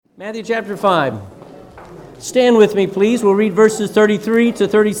Matthew chapter 5. Stand with me, please. We'll read verses 33 to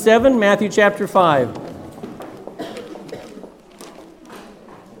 37, Matthew chapter 5.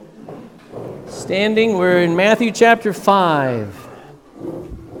 Standing, we're in Matthew chapter 5.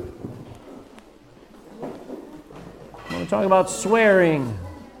 I want to talk about swearing.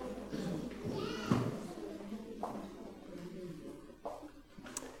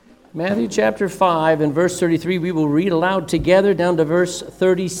 Matthew chapter 5 and verse 33, we will read aloud together down to verse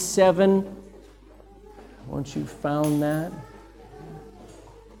 37. Once you've found that.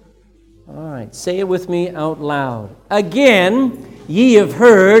 All right, say it with me out loud. Again, ye have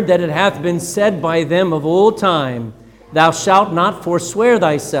heard that it hath been said by them of old time, Thou shalt not forswear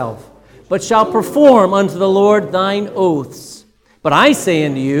thyself, but shalt perform unto the Lord thine oaths. But I say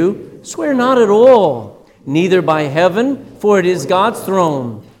unto you, swear not at all, neither by heaven, for it is God's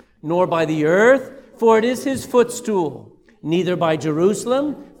throne, nor by the earth, for it is his footstool, neither by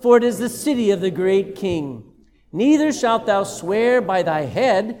Jerusalem, for it is the city of the great King. Neither shalt thou swear by thy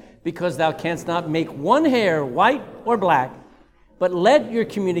head, because thou canst not make one hair white or black. But let your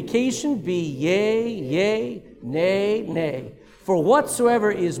communication be yea, yea, nay, nay. For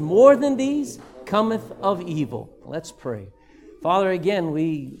whatsoever is more than these cometh of evil. Let's pray. Father, again,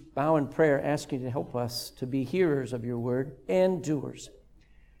 we bow in prayer, asking you to help us to be hearers of your word and doers.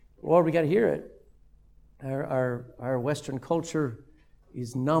 Lord, we got to hear it. Our Western culture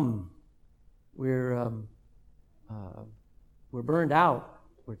is numb. We're burned out.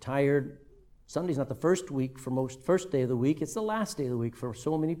 We're tired. Sunday's not the first day of the week. It's the last day of the week for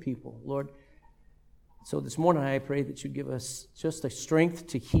so many people, Lord. So this morning I pray that you give us just the strength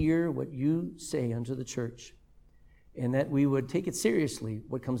to hear what you say unto the church, and that we would take it seriously,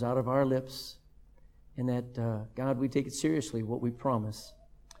 what comes out of our lips, and that, God, we take it seriously, what we promise.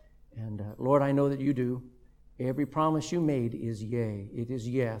 And Lord, I know that you do. Every promise you made is yea. It is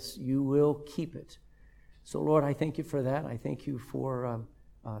yes. You will keep it. So Lord, I thank you for that. I thank you for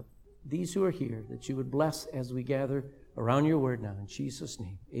these who are here, that you would bless as we gather around your word now. In Jesus'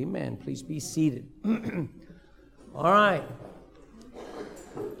 name, amen. Please be seated. All right.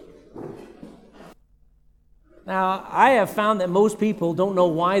 Now, I have found that most people don't know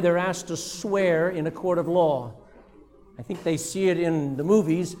why they're asked to swear in a court of law. I think they see it in the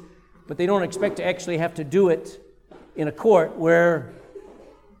movies, but they don't expect to actually have to do it in a court where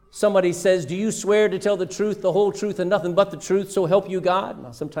somebody says, do you swear to tell the truth, the whole truth, and nothing but the truth, so help you God?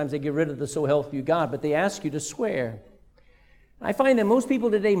 Now, sometimes they get rid of the so help you God, but they ask you to swear. I find that most people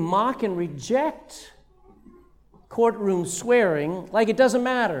today mock and reject courtroom swearing like it doesn't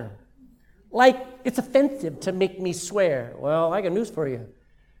matter. Like it's offensive to make me swear. Well, I got news for you.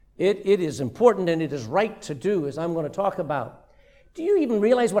 It is important and it is right to do, as I'm going to talk about. Do you even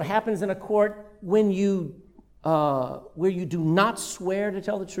realize what happens in a court when where you do not swear to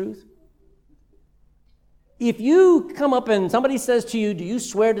tell the truth? If you come up and somebody says to you, do you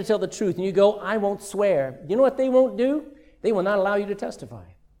swear to tell the truth? And you go, I won't swear. You know what they won't do? They will not allow you to testify.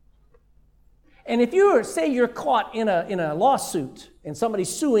 And if say you're caught in a lawsuit and somebody's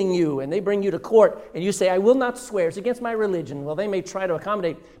suing you and they bring you to court and you say, I will not swear, it's against my religion. Well, they may try to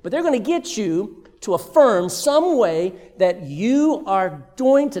accommodate, but they're going to get you to affirm some way that you are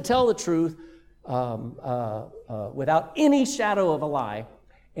going to tell the truth without any shadow of a lie.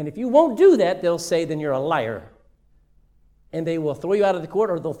 And if you won't do that, they'll say, then you're a liar. And they will throw you out of the court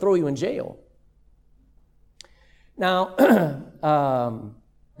or they'll throw you in jail. Now,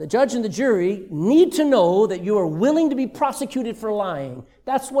 the judge and the jury need to know that you are willing to be prosecuted for lying.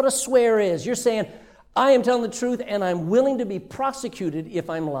 That's what a swear is. You're saying, I am telling the truth and I'm willing to be prosecuted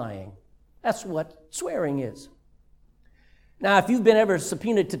if I'm lying. That's what swearing is. Now, if you've been ever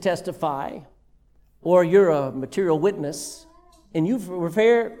subpoenaed to testify, or you're a material witness, and you've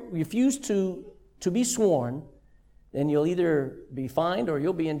refused to be sworn, then you'll either be fined or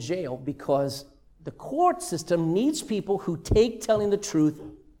you'll be in jail, because the court system needs people who take telling the truth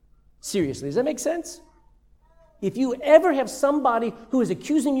seriously. Does that make sense? If you ever have somebody who is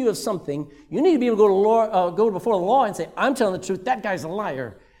accusing you of something, you need to be able to go before the law and say, I'm telling the truth, that guy's a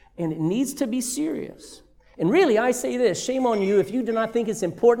liar. And it needs to be serious. And really, I say this, shame on you if you do not think it's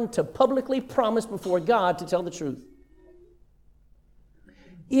important to publicly promise before God to tell the truth.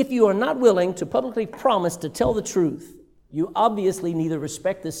 If you are not willing to publicly promise to tell the truth, you obviously neither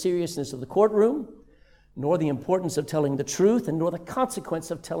respect the seriousness of the courtroom, nor the importance of telling the truth, and nor the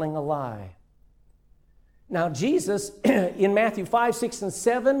consequence of telling a lie. Now, Jesus, in Matthew 5, 6, and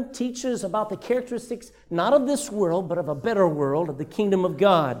 7, teaches about the characteristics, not of this world, but of a better world, of the kingdom of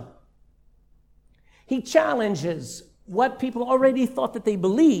God. He challenges what people already thought that they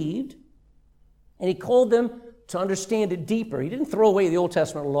believed, and he called them to understand it deeper. He didn't throw away the Old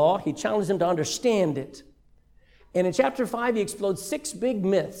Testament law. He challenged them to understand it. And in chapter 5, he explodes 6 big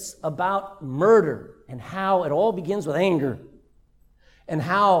myths about murder and how it all begins with anger, and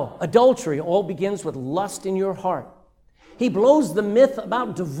how adultery all begins with lust in your heart. He blows the myth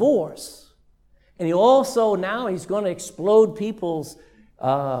about divorce. And he also, now he's going to explode people's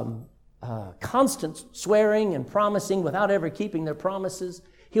constant swearing and promising without ever keeping their promises.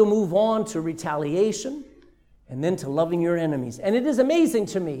 He'll move on to retaliation and then to loving your enemies. And it is amazing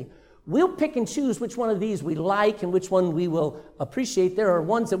to me. We'll pick and choose which one of these we like and which one we will appreciate. There are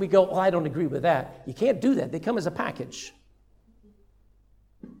ones that we go, oh, I don't agree with that. You can't do that. They come as a package.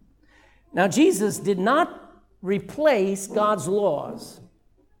 Now, Jesus did not replace God's laws.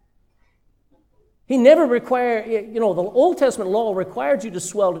 He never required, the Old Testament law required you to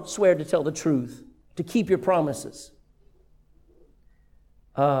swear to tell the truth, to keep your promises.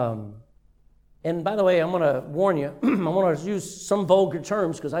 And by the way, I'm going to warn you, I'm going to use some vulgar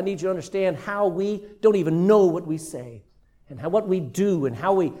terms because I need you to understand how we don't even know what we say and what we do and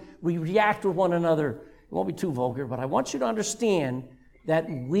how we react with one another. It won't be too vulgar, but I want you to understand that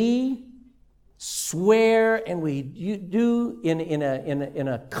we swear and we do in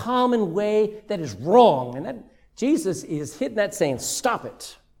a common way that is wrong. And that Jesus is hitting that saying, stop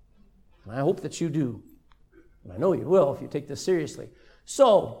it. And I hope that you do. And I know you will if you take this seriously.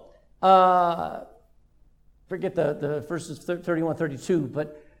 So, forget the verses 31, 32,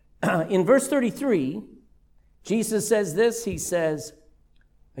 but in verse 33, Jesus says this. He says,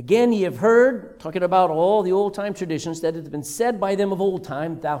 again, ye have heard, talking about all the old-time traditions, that it has been said by them of old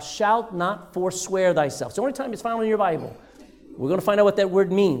time, thou shalt not forswear thyself. It's the only time it's found in your Bible. We're going to find out what that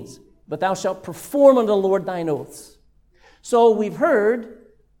word means. But thou shalt perform unto the Lord thine oaths. So we've heard,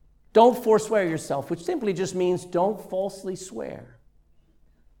 don't forswear yourself, which simply just means don't falsely swear.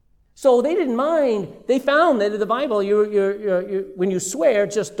 So they didn't mind. They found that in the Bible, when you swear,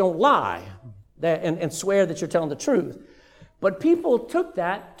 just don't lie and swear that you're telling the truth. But people took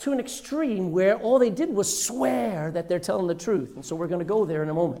that to an extreme where all they did was swear that they're telling the truth. And so we're going to go there in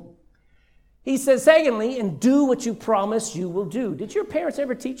a moment. He says, secondly, and do what you promise you will do. Did your parents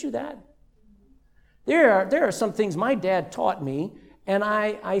ever teach you that? There are some things my dad taught me, and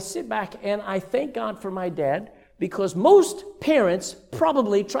I sit back and I thank God for my dad, because most parents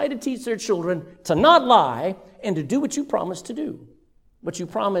probably try to teach their children to not lie and to do what you promised to do. What you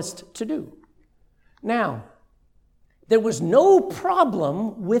promised to do. Now, there was no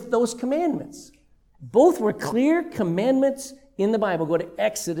problem with those commandments. Both were clear commandments in the Bible. Go to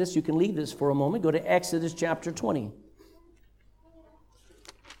Exodus. You can leave this for a moment. Go to Exodus chapter 20.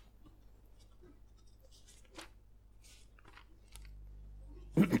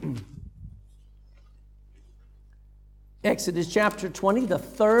 Exodus chapter 20, the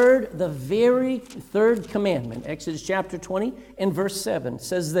very third commandment. Exodus chapter 20 and verse 7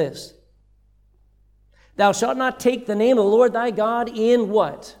 says this. Thou shalt not take the name of the Lord thy God in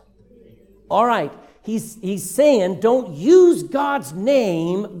what? All right. He's saying don't use God's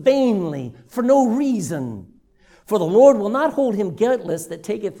name vainly for no reason. For the Lord will not hold him guiltless that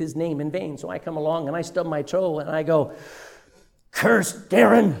taketh his name in vain. So I come along and I stub my toe and I go, curse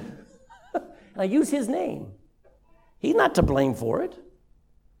Darren. And I use his name. He's not to blame for it.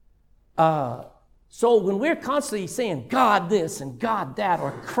 So when we're constantly saying God this and God that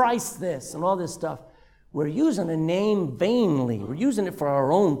or Christ this and all this stuff, we're using a name vainly. We're using it for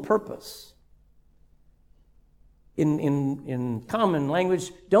our own purpose. In common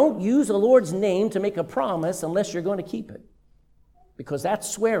language, don't use the Lord's name to make a promise unless you're going to keep it, because that's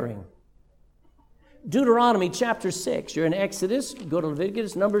swearing. Deuteronomy chapter 6. You're in Exodus. Go to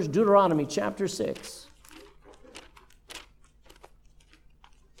Leviticus, Numbers, Deuteronomy chapter 6.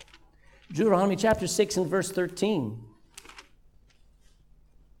 Deuteronomy chapter 6 and verse 13.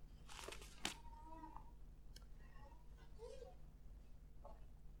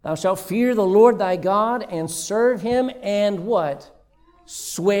 Thou shalt fear the Lord thy God and serve him and what?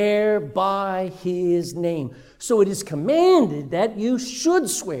 Swear by his name. So it is commanded that you should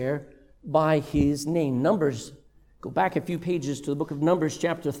swear by his name. Numbers, go back a few pages to the book of Numbers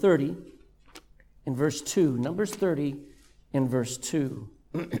chapter 30 and verse 2. Numbers 30 and verse 2.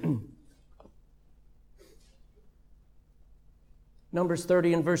 Numbers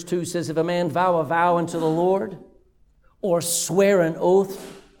 30 and verse 2 says, if a man vow a vow unto the Lord or swear an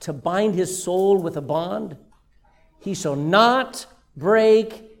oath to bind his soul with a bond, he shall not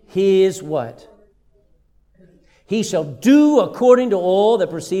break his what? He shall do according to all that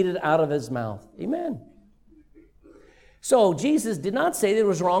proceeded out of his mouth. Amen. So Jesus did not say that it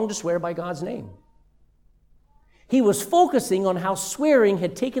was wrong to swear by God's name. He was focusing on how swearing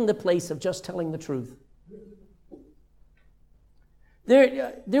had taken the place of just telling the truth.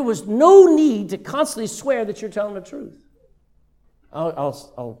 There was no need to constantly swear that you're telling the truth.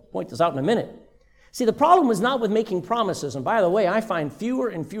 I'll point this out in a minute. See, the problem was not with making promises. And by the way, I find fewer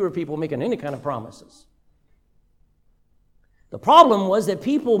and fewer people making any kind of promises. The problem was that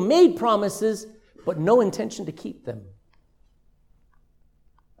people made promises, but no intention to keep them.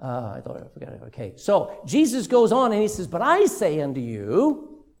 I forgot it. Okay, so Jesus goes on and he says, but I say unto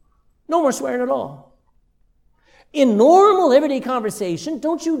you, no more swearing at all. In normal, everyday conversation,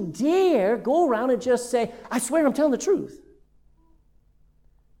 don't you dare go around and just say, I swear I'm telling the truth.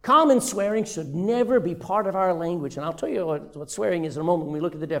 Common swearing should never be part of our language. And I'll tell you what swearing is in a moment when we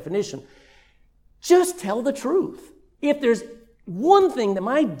look at the definition. Just tell the truth. If there's one thing that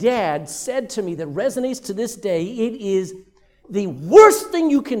my dad said to me that resonates to this day, it is the worst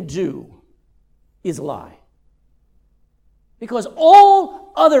thing you can do is lie. Because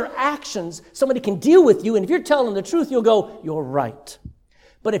all other actions, somebody can deal with you, and if you're telling the truth, you'll go, you're right.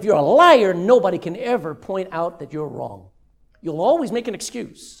 But if you're a liar, nobody can ever point out that you're wrong. You'll always make an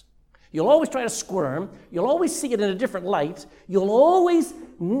excuse. You'll always try to squirm. You'll always see it in a different light. You'll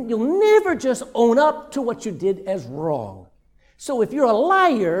never just own up to what you did as wrong. So if you're a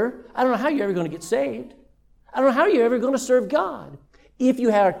liar, I don't know how you're ever going to get saved. I don't know how you're ever going to serve God. If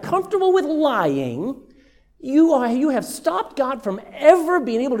you are comfortable with lying, you have stopped God from ever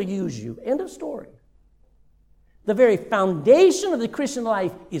being able to use you. End of story. The very foundation of the Christian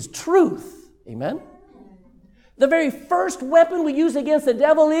life is truth. Amen? The very first weapon we use against the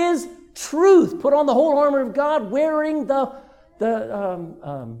devil is truth. Put on the whole armor of God, wearing what's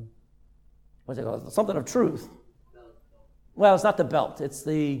it called? Something of truth. Well, it's not the belt. It's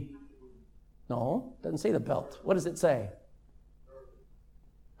no, it doesn't say the belt. What does it say?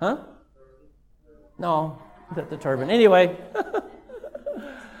 Huh? No, the turban. Anyway.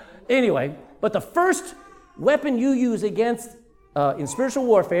 But the first weapon you use against in spiritual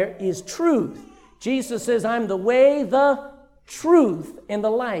warfare is truth. Jesus says, I'm the way, the truth, and the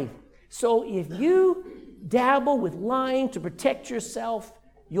life. So if you dabble with lying to protect yourself,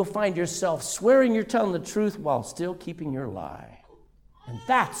 you'll find yourself swearing you're telling the truth while still keeping your lie. And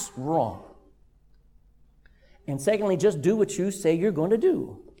that's wrong. And secondly, just do what you say you're going to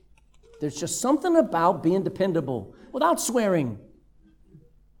do. There's just something about being dependable without swearing.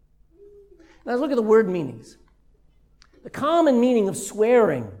 Now let's look at the word meanings. The common meaning of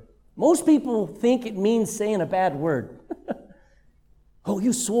swearing. Most people think it means saying a bad word. Oh,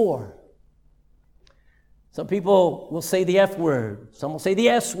 you swore. Some people will say the F word. Some will say the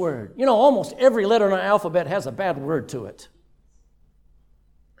S word. You know, almost every letter in our alphabet has a bad word to it.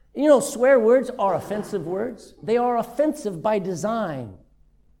 You know, swear words are offensive words. They are offensive by design.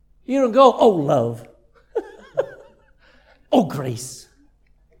 You don't go, oh, love. Oh, grace.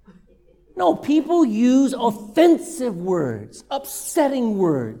 No, people use offensive words, upsetting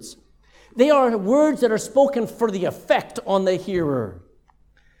words. They are words that are spoken for the effect on the hearer.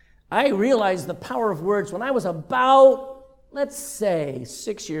 I realized the power of words when I was about, let's say,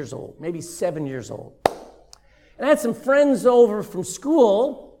 6 years old, maybe 7 years old. And I had some friends over from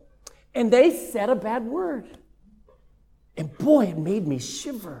school, and they said a bad word. And boy, it made me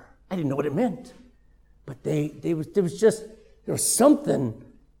shiver. I didn't know what it meant. But there was something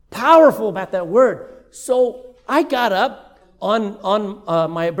powerful about that word. So I got up on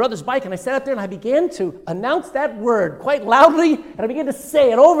my brother's bike, and I sat out there and I began to announce that word quite loudly, and I began to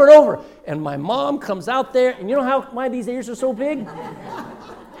say it over and over. And my mom comes out there, and you know why these ears are so big?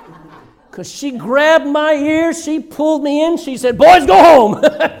 Because she grabbed my ears, she pulled me in, she said, boys, go home.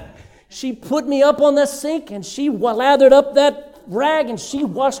 She put me up on the sink, and she lathered up that rag, and she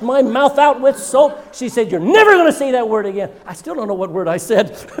washed my mouth out with soap. She said, you're never going to say that word again. I still don't know what word I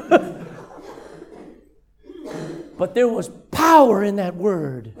said. But there was power in that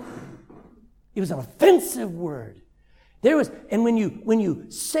word. It was an offensive word. And when you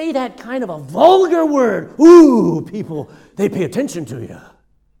say that kind of a vulgar word, ooh, people, they pay attention to you.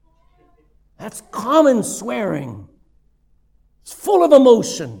 That's common swearing. It's full of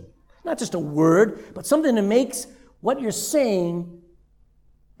emotion. Not just a word, but something that makes what you're saying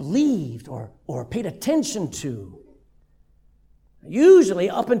believed or paid attention to. Usually,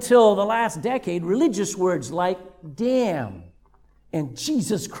 up until the last decade, religious words like damn and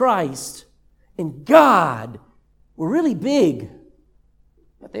Jesus Christ and God were really big.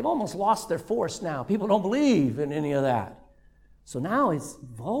 But they've almost lost their force now. People don't believe in any of that. So now it's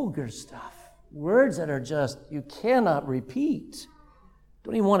vulgar stuff. Words that are just, you cannot repeat.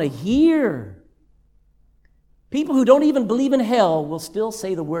 Don't even want to hear. People who don't even believe in hell will still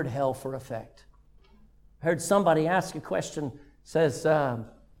say the word hell for effect. I heard somebody ask a question, says, you're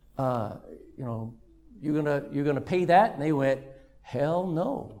gonna pay that? And they went, hell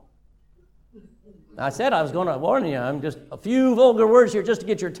no. I said I was going to warn you. I'm just a few vulgar words here just to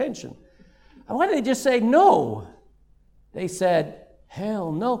get your attention. And why did they just say no? They said,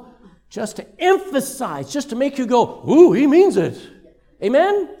 hell no, just to emphasize, just to make you go, ooh, he means it.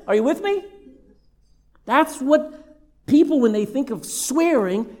 Amen? Are you with me? That's what people, when they think of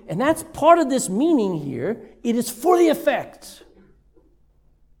swearing, and that's part of this meaning here, it is for the effect.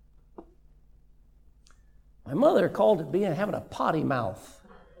 My mother called it having a potty mouth.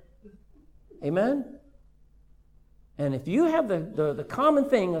 Amen? And if you have the common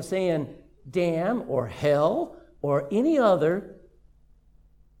thing of saying damn or hell or any other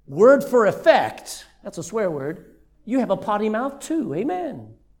word for effect, that's a swear word, you have a potty mouth too.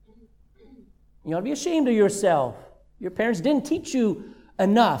 Amen? You ought to be ashamed of yourself. Your parents didn't teach you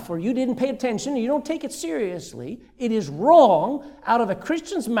enough, or you didn't pay attention, and you don't take it seriously. It is wrong out of a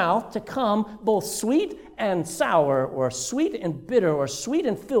Christian's mouth to come both sweet and sour, or sweet and bitter, or sweet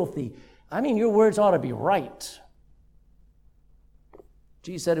and filthy. I mean, your words ought to be right.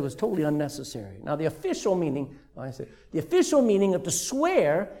 Jesus said it was totally unnecessary. Now, the official meaning of to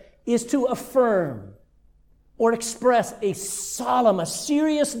swear is to affirm or express a solemn, a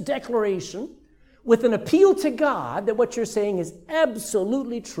serious declaration with an appeal to God that what you're saying is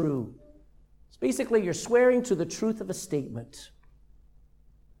absolutely true. It's basically you're swearing to the truth of a statement.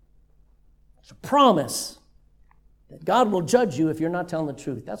 It's a promise that God will judge you if you're not telling the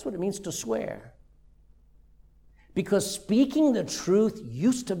truth. That's what it means to swear. Because speaking the truth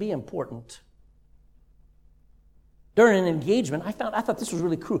used to be important. During an engagement, I thought this was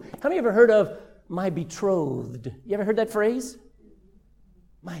really cool. How many of you ever heard of my betrothed? You ever heard that phrase?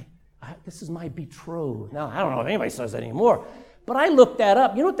 This is my betrothed. Now, I don't know if anybody says that anymore. But I looked that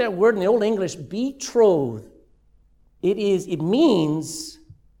up. You know what that word in the Old English, betrothed, it means,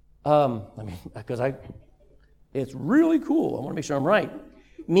 it's really cool. I want to make sure I'm right.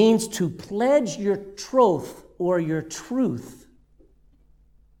 Means to pledge your troth or your truth.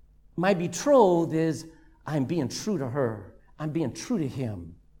 My betrothed is I'm being true to her. I'm being true to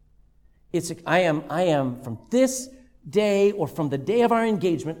him. I am from this day or from the day of our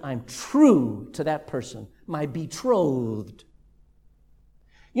engagement, I'm true to that person. My betrothed.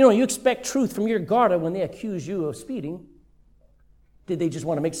 You know, you expect truth from your Garda when they accuse you of speeding. Did they just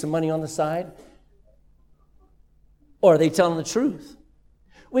want to make some money on the side? Or are they telling the truth?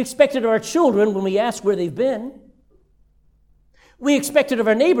 We expect it of our children when we ask where they've been. We expect it of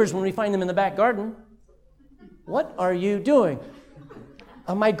our neighbors when we find them in the back garden. What are you doing?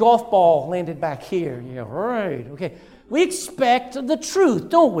 My golf ball landed back here. Yeah, right. Okay. We expect the truth,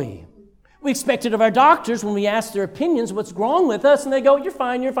 don't we? We expect it of our doctors when we ask their opinions, what's wrong with us, and they go, you're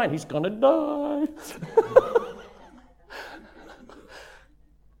fine, you're fine. He's going to die.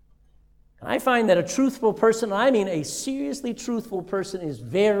 I find that a truthful person, I mean a seriously truthful person, is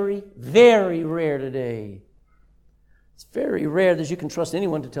very, very rare today. It's very rare that you can trust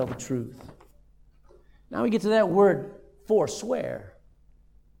anyone to tell the truth. Now we get to that word, forswear.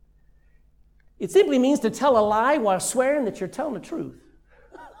 It simply means to tell a lie while swearing that you're telling the truth.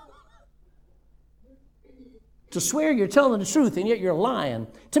 To swear you're telling the truth and yet you're lying.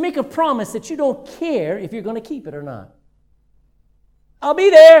 To make a promise that you don't care if you're going to keep it or not. I'll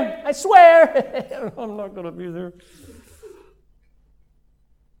be there, I swear. I'm not going to be there.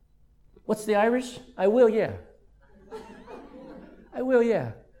 What's the Irish? I will, yeah. I will,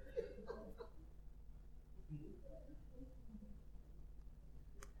 yeah.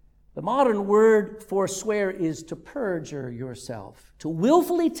 The modern word for swear is to perjure yourself, to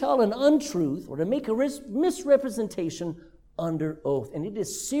willfully tell an untruth or to make a misrepresentation under oath. And it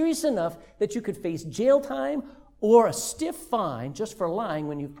is serious enough that you could face jail time or a stiff fine just for lying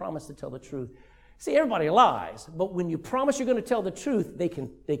when you've promised to tell the truth. See, everybody lies, but when you promise you're going to tell the truth, they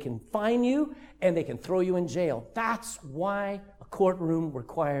can fine you and they can throw you in jail. That's why a courtroom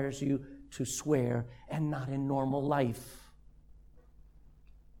requires you to swear and not in normal life.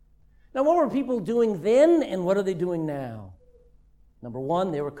 Now, what were people doing then and what are they doing now? Number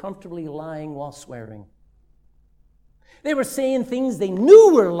one, they were comfortably lying while swearing. They were saying things they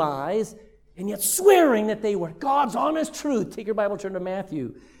knew were lies and yet swearing that they were God's honest truth. Take your Bible, turn to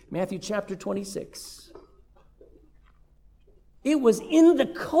Matthew. Matthew chapter 26. It was in the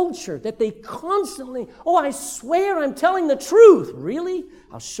culture that they constantly, I swear I'm telling the truth. Really?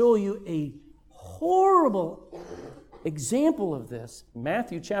 I'll show you a horrible example of this.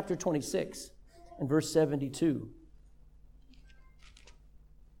 Matthew chapter 26 and verse 72.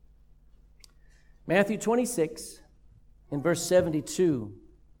 Matthew 26 and verse 72.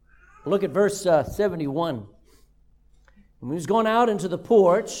 Look at verse 71. When he was going out into the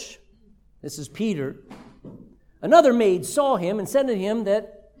porch, this is Peter, Another maid saw him and said to him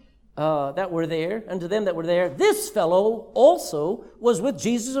unto them that were there, this fellow also was with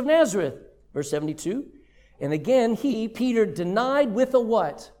Jesus of Nazareth. Verse 72. And again, Peter, denied with a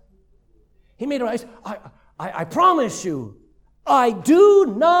what? He made I promise you, I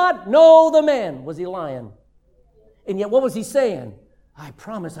do not know the man. Was he lying? And yet what was he saying? I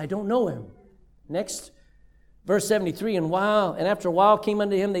promise I don't know him. Next, verse 73, and after a while came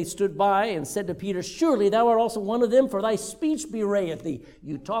unto him, they stood by and said to Peter, surely thou art also one of them, for thy speech bewrayeth thee.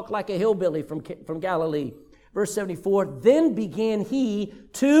 You talk like a hillbilly from Galilee. Verse 74, then began he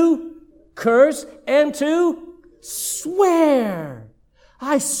to curse and to swear.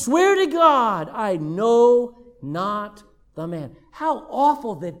 I swear to God, I know not the man. How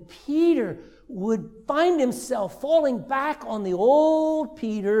awful that Peter would find himself falling back on the old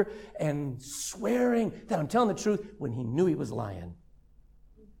Peter and swearing that I'm telling the truth when he knew he was lying.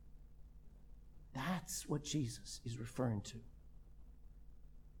 That's what Jesus is referring to.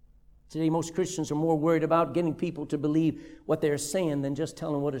 Today, most Christians are more worried about getting people to believe what they're saying than just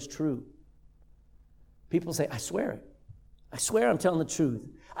telling what is true. People say, I swear it. I swear I'm telling the truth.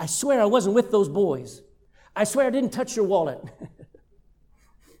 I swear I wasn't with those boys. I swear I didn't touch your wallet.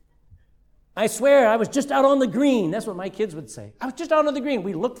 I swear I was just out on the green. That's what my kids would say. I was just out on the green.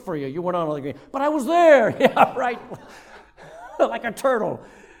 We looked for you. You weren't out on the green. But I was there. Yeah, right. Like a turtle.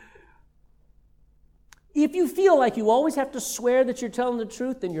 If you feel like you always have to swear that you're telling the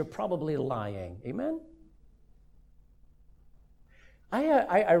truth, then you're probably lying. Amen?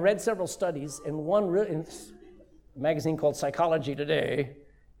 I read several studies, and one in a magazine called Psychology Today.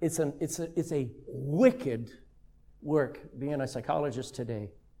 It's a wicked work being a psychologist today.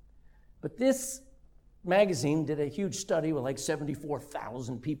 But this magazine did a huge study with like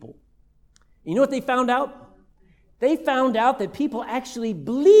 74,000 people. You know what they found out? They found out that people actually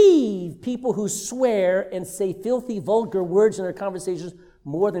believe people who swear and say filthy, vulgar words in their conversations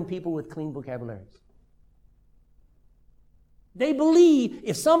more than people with clean vocabularies. They believe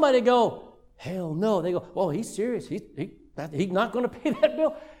if somebody go, hell no, they go, oh, he's serious. He's not going to pay that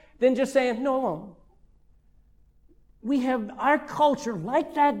bill. Then just saying, no, I won't. Our culture,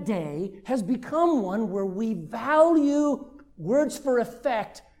 like that day, has become one where we value words for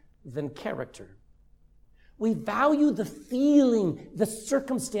effect than character. We value the feeling, the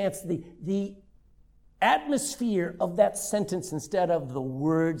circumstance, the atmosphere of that sentence instead of the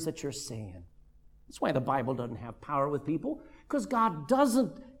words that you're saying. That's why the Bible doesn't have power with people, because God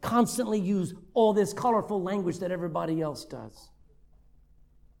doesn't constantly use all this colorful language that everybody else does.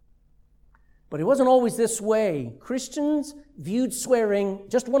 But it wasn't always this way. Christians viewed swearing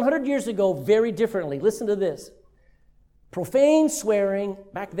just 100 years ago very differently. Listen to this. Profane swearing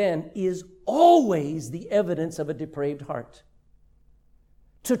back then is always the evidence of a depraved heart.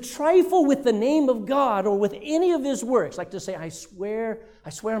 To trifle with the name of God or with any of His works, like to say, I swear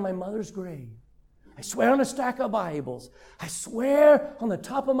on my mother's grave. I swear on a stack of Bibles. I swear on the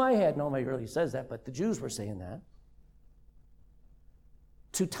top of my head. Nobody really says that, but the Jews were saying that.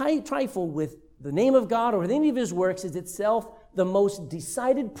 To trifle with the name of God or with any of His works is itself the most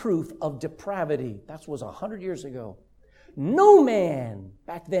decided proof of depravity. That was 100 years ago. No man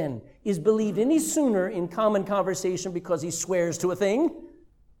back then is believed any sooner in common conversation because he swears to a thing.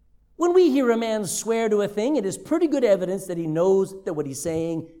 When we hear a man swear to a thing, it is pretty good evidence that he knows that what he's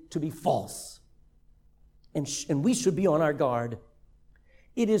saying to be false. And we should be on our guard.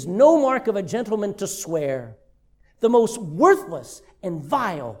 It is no mark of a gentleman to swear. The most worthless and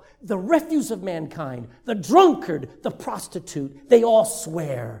vile, the refuse of mankind, the drunkard, the prostitute, they all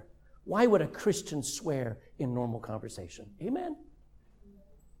swear. Why would a Christian swear in normal conversation? Amen?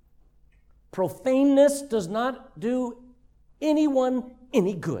 Profaneness does not do anyone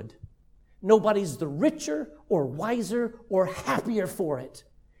any good. Nobody's the richer or wiser or happier for it.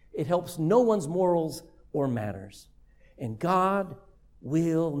 It helps no one's morals or manners. And God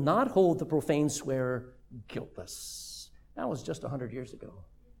will not hold the profane swearer guiltless. That was just 100 years ago.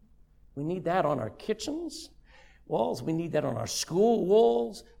 We need that on our kitchens walls. We need that on our school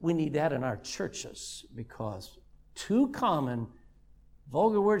walls. We need that in our churches, because too common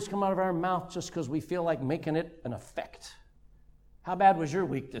vulgar words come out of our mouth just because we feel like making it an effect. How bad was your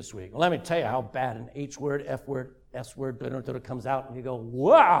week this week? Well, let me tell you how bad an H word, F word, S word, comes out, and you go,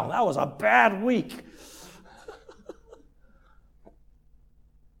 wow, that was a bad week.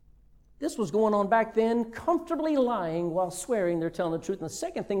 This was going on back then, comfortably lying while swearing they're telling the truth. And the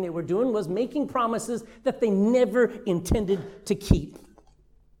second thing they were doing was making promises that they never intended to keep.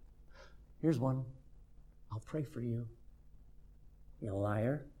 Here's one. I'll pray for you. You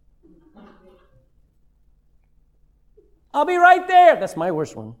liar. I'll be right there. That's my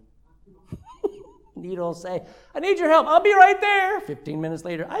worst one. You'd all say, I need your help. I'll be right there. 15 minutes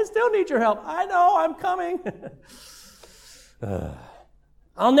later, I still need your help. I know, I'm coming.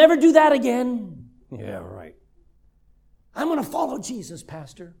 I'll never do that again. Yeah, right. I'm going to follow Jesus,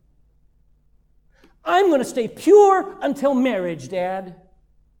 Pastor. I'm going to stay pure until marriage, Dad.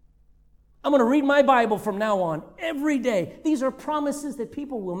 I'm going to read my Bible from now on every day. These are promises that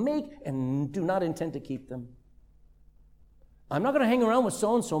people will make and do not intend to keep them. I'm not going to hang around with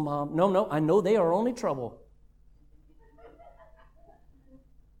so-and-so, Mom. No, I know they are only trouble.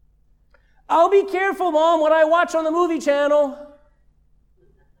 I'll be careful, Mom, what I watch on the movie channel.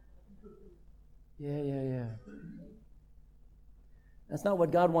 Yeah. That's not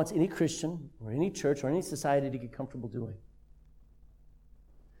what God wants any Christian or any church or any society to get comfortable doing.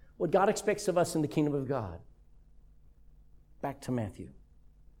 What God expects of us in the kingdom of God. Back to Matthew,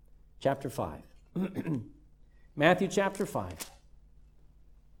 chapter 5. Matthew chapter 5.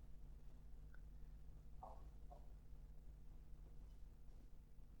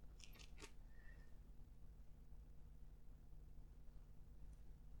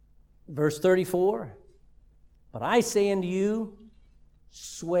 Verse 34. But I say unto you,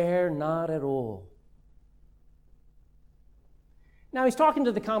 swear not at all. Now he's talking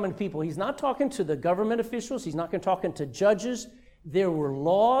to the common people. He's not talking to the government officials. He's not talking to judges. There were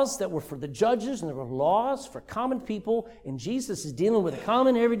laws that were for the judges, and there were laws for common people, and Jesus is dealing with a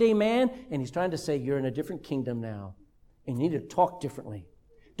common everyday man, and he's trying to say, you're in a different kingdom now, and you need to talk differently.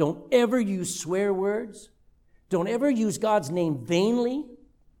 Don't ever use swear words. Don't ever use God's name vainly.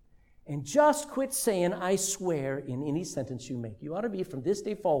 And just quit saying, I swear, in any sentence you make. You ought to be, from this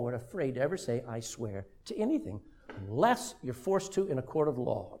day forward, afraid to ever say, I swear, to anything, unless you're forced to in a court of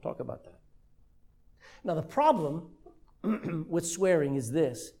law. I'll talk about that. Now, the problem with swearing is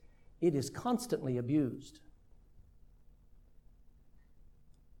this. It is constantly abused.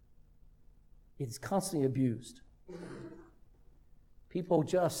 It is constantly abused. People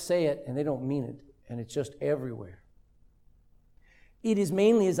just say it, and they don't mean it, and it's just everywhere. It is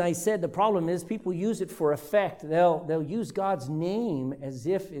mainly, as I said, the problem is people use it for effect. They'll use God's name as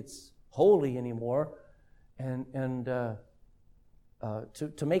if it's holy anymore, and to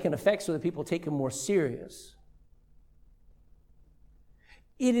make an effect so that people take him more serious.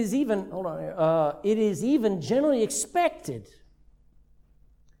 It is even generally expected.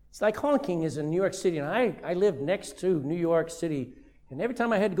 It's like honking is in New York City, and I lived next to New York City, and every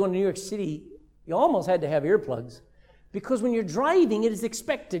time I had to go to New York City, you almost had to have earplugs. Because when you're driving, it is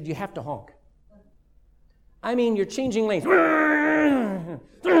expected you have to honk. I mean, you're changing lanes.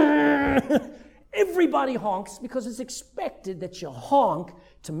 Everybody honks because it's expected that you honk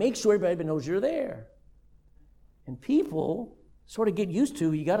to make sure everybody knows you're there. And people sort of get used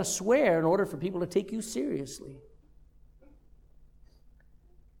to, you got to swear in order for people to take you seriously.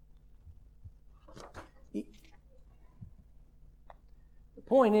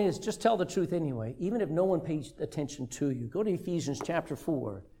 Point is, just tell the truth anyway, even if no one pays attention to you. Go to Ephesians chapter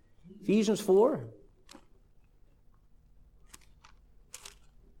 4. Ephesians 4.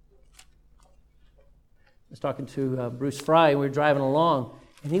 I was talking to Bruce Fry, we were driving along,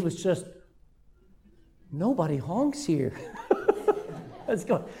 and he was just, nobody honks here. Let's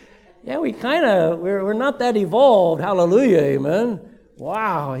go. Yeah, we're not that evolved. Hallelujah, amen.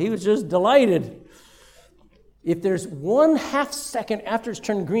 Wow, he was just delighted. If there's 1/2 second after it's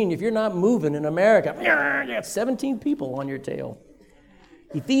turned green, if you're not moving in America, you got 17 people on your tail.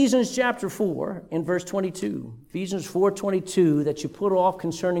 Ephesians chapter 4 in verse 22. Ephesians 4:22, that you put off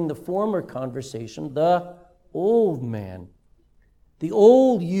concerning the former conversation, the old man, the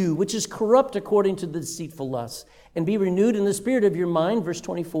old you, which is corrupt according to the deceitful lusts, and be renewed in the spirit of your mind, verse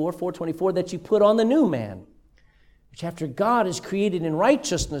 24, 4:24, that you put on the new man, which after God is created in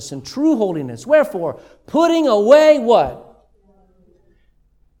righteousness and true holiness. Wherefore, putting away what?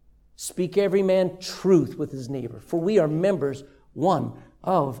 Speak every man truth with his neighbor, for we are members one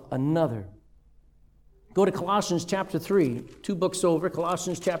of another. Go to Colossians chapter 3, 2 books over,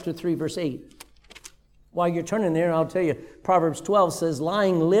 Colossians chapter 3, verse 8. While you're turning there, I'll tell you, Proverbs 12 says,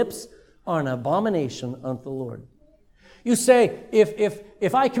 lying lips are an abomination unto the Lord. You say,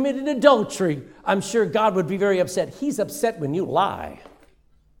 if I committed adultery, I'm sure God would be very upset. He's upset when you lie.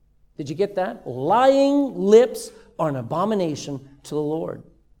 Did you get that? Lying lips are an abomination to the Lord.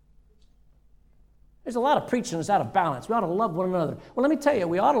 There's a lot of preaching that's out of balance. We ought to love one another. Well, let me tell you,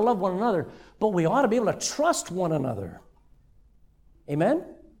 we ought to love one another, but we ought to be able to trust one another. Amen?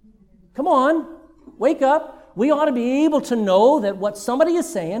 Come on, wake up. We ought to be able to know that what somebody is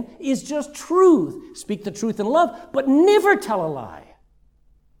saying is just truth. Speak the truth in love, but never tell a lie.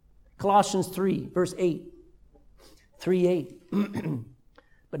 Colossians 3, verse 8. 3:8.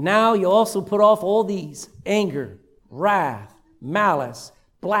 But now you also put off all these: anger, wrath, malice,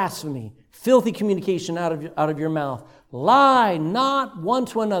 blasphemy, filthy communication out of your mouth. Lie not one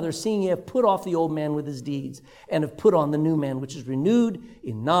to another, seeing ye have put off the old man with his deeds, and have put on the new man, which is renewed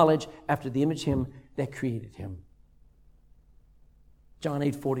in knowledge after the image of him that created him. John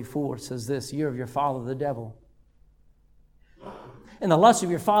 8:44 says this: "Ye are of your father the devil, and the lust of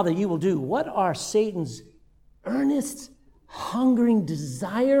your father you will do." What are Satan's earnest, hungering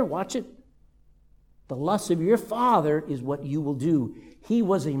desire? Watch it. The lust of your father is what you will do. He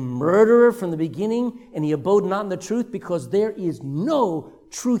was a murderer from the beginning, and he abode not in the truth, because there is no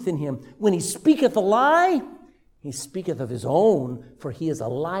truth in him. When he speaketh a lie, he speaketh of his own, for he is a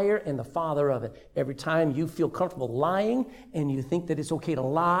liar and the father of it. Every time you feel comfortable lying and you think that it's okay to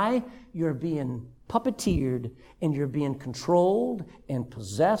lie, you're being puppeteered and you're being controlled and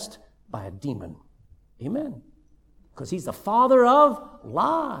possessed by a demon. Amen. Because he's the father of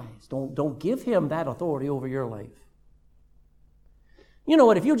lies. Don't give him that authority over your life. You know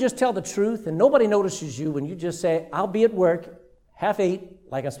what? If you just tell the truth and nobody notices you, when you just say, "I'll be at work 7:30,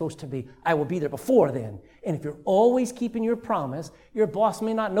 like I'm supposed to be, I will be there before then." And if you're always keeping your promise, your boss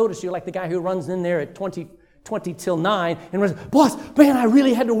may not notice you, like the guy who runs in there at 20 till 9 and runs, "Boss, man, I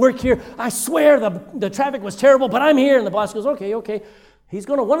really had to work here. I swear the traffic was terrible, but I'm here." And the boss goes, okay. He's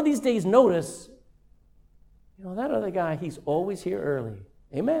going to one of these days notice, that other guy, he's always here early.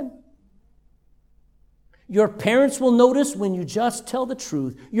 Amen. Your parents will notice when you just tell the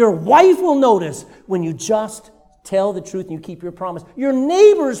truth. Your wife will notice when you just tell the truth and you keep your promise. Your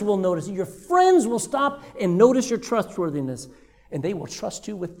neighbors will notice. Your friends will stop and notice your trustworthiness, and they will trust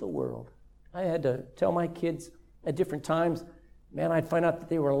you with the world. I had to tell my kids at different times, man, I'd find out that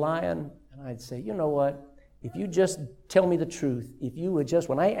they were lying, and I'd say, you know what? If you just tell me the truth, if you would just,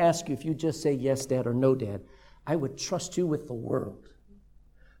 when I ask you, if you just say yes, Dad, or no, Dad, I would trust you with the world.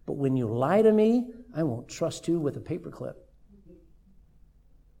 But when you lie to me, I won't trust you with a paperclip.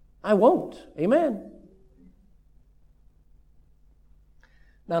 I won't. Amen.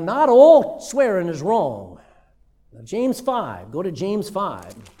 Now, not all swearing is wrong. Now, James 5. Go to James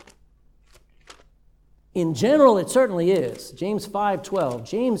 5. In general, it certainly is. James 5:12.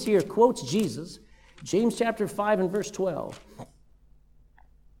 James here quotes Jesus. James chapter 5 and verse 12.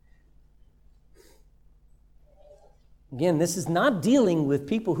 Again, this is not dealing with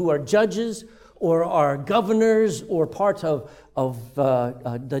people who are judges or are governors or part of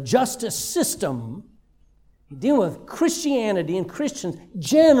the justice system. You're dealing with Christianity and Christians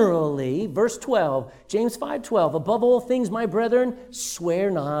generally. Verse 12, James 5:12, "Above all things, my brethren, swear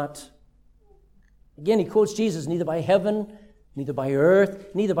not." Again, he quotes Jesus, "Neither by heaven, neither by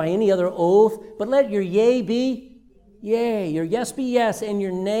earth, neither by any other oath, but let your yea be yea, your yes be yes, and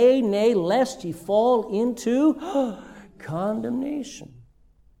your nay, nay, lest ye fall into condemnation."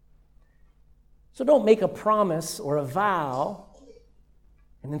 So don't make a promise or a vow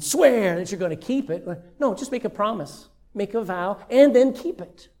and then swear that you're going to keep it. No, just make a promise, make a vow, and then keep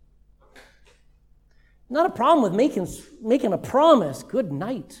it. Not a problem with making a promise. Good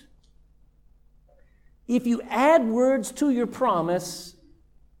night. If you add words to your promise,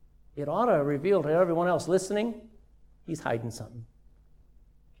 it ought to reveal to everyone else listening, he's hiding something.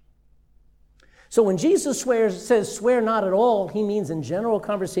 So when Jesus says swear not at all, he means in general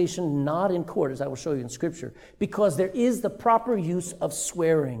conversation, not in court, as I will show you in Scripture, because there is the proper use of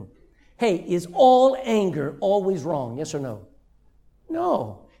swearing. Hey, is all anger always wrong? Yes or no?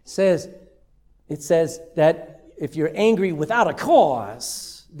 No. It says that if you're angry without a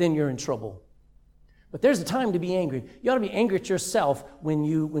cause, then you're in trouble. But there's a time to be angry. You ought to be angry at yourself when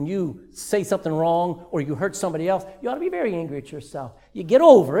you say something wrong or you hurt somebody else. You ought to be very angry at yourself. You get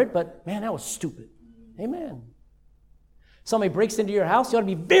over it, but man, that was stupid. Amen. Somebody breaks into your house, you ought to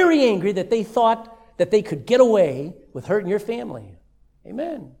be very angry that they thought that they could get away with hurting your family.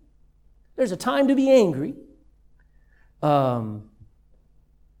 Amen. There's a time to be angry.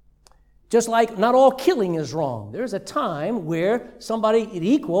 Just like not all killing is wrong. There's a time where somebody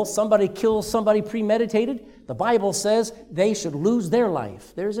kills somebody premeditated. The Bible says they should lose their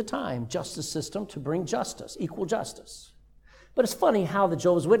life. There's a time, justice system, to bring justice, equal justice. But it's funny how the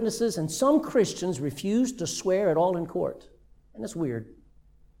Jehovah's Witnesses and some Christians refuse to swear at all in court. And it's weird.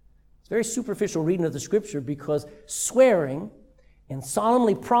 It's very superficial reading of the Scripture, because swearing and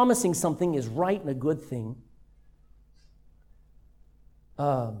solemnly promising something is right and a good thing.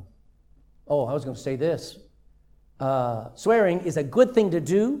 I was going to say this. Swearing is a good thing to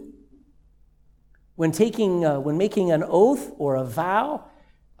do when making an oath or a vow.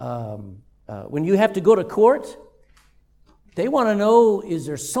 When you have to go to court, they want to know, is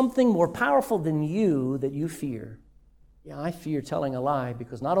there something more powerful than you that you fear? Yeah, I fear telling a lie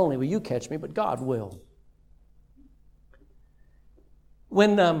because not only will you catch me, but God will.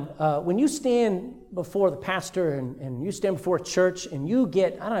 When you stand before the pastor and you stand before a church and you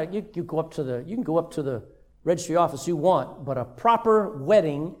get, I don't know, you can go up to the registry office you want, but a proper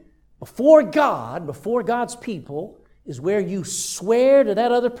wedding before God, before God's people, is where you swear to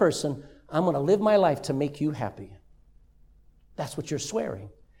that other person, I'm going to live my life to make you happy. That's what you're swearing.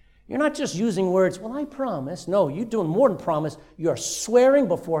 You're not just using words, well, I promise. No, you're doing more than promise. You're swearing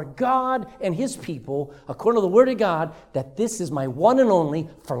before God and His people, according to the Word of God, that this is my one and only,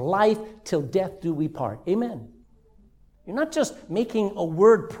 for life till death do we part. Amen. You're not just making a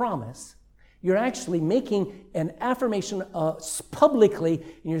word promise. You're actually making an affirmation publicly,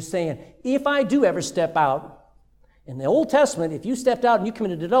 and you're saying, if I do ever step out, in the Old Testament, if you stepped out and you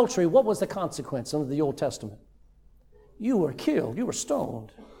committed adultery, what was the consequence under the Old Testament? You were killed. You were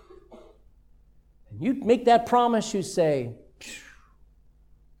stoned. And you make that promise, you say,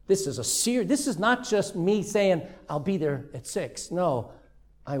 this is not just me saying, I'll be there at 6. No,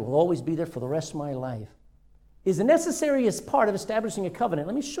 I will always be there for the rest of my life. Is it necessary as part of establishing a covenant?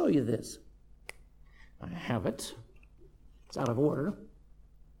 Let me show you this. I have it. It's out of order.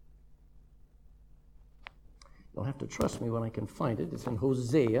 You'll have to trust me when I can find it. It's in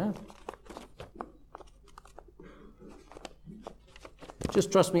Hosea.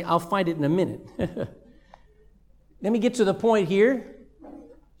 Just trust me, I'll find it in a minute. Let me get to the point here.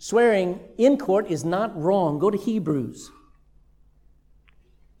 Swearing in court is not wrong. Go to Hebrews.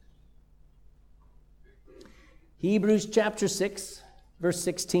 Hebrews chapter 6, verse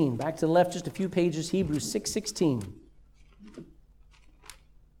 16. Back to the left just a few pages, Hebrews 6:16.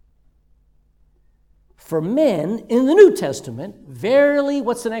 For men in the New Testament, verily,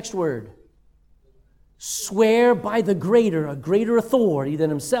 what's the next word? Swear by a greater authority than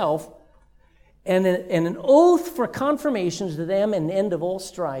himself, and an oath for confirmation to them and end of all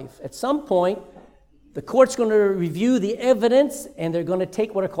strife. At some point, the court's going to review the evidence, and they're going to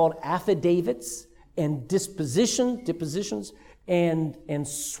take what are called affidavits and depositions and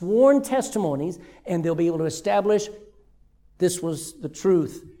sworn testimonies, and they'll be able to establish this was the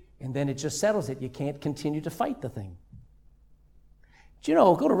truth. And then it just settles it. You can't continue to fight the thing. Do you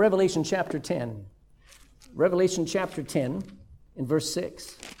know, go to Revelation chapter 10. Revelation chapter 10 in verse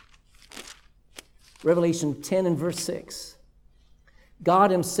 6. Revelation 10 and verse 6. God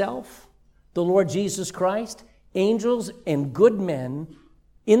Himself, the Lord Jesus Christ, angels and good men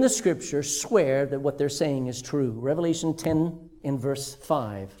in the Scripture swear that what they're saying is true. Revelation 10 in verse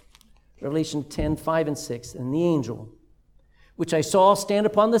 5. Revelation 10, 5 and 6. And the angel, which I saw stand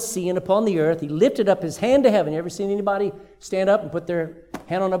upon the sea and upon the earth, he lifted up his hand to heaven. You ever seen anybody stand up and put their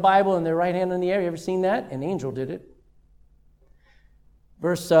hand on a Bible and their right hand in the air? You ever seen that? An angel did it.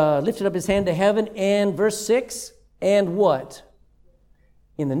 Lifted up his hand to heaven, and verse 6, and what?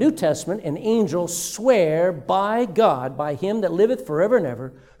 In the New Testament, an angel swear by God, by Him that liveth forever and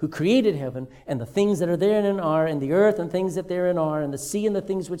ever, who created heaven, and the things that are therein are, and the earth and things that therein are, and the sea and the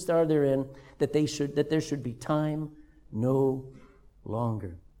things which are therein, that there should be time no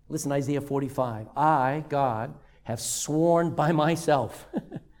longer. Listen, Isaiah 45. I, God, have sworn by myself.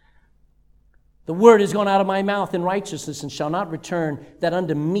 The word is gone out of my mouth in righteousness and shall not return, that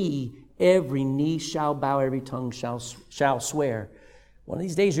unto me every knee shall bow, every tongue shall swear. One of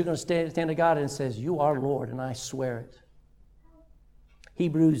these days you're going to stand to God and it says, you are Lord, and I swear it.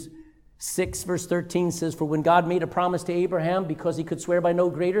 Hebrews 6 verse 13 says, for when God made a promise to Abraham, because he could swear by no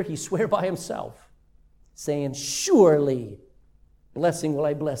greater, he swore by himself, saying, surely blessing will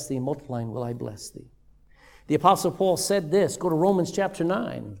I bless thee, multiplying will I bless thee. The Apostle Paul said this. Go to Romans chapter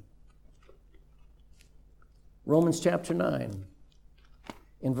 9. Romans chapter 9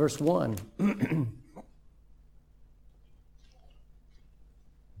 in verse 1.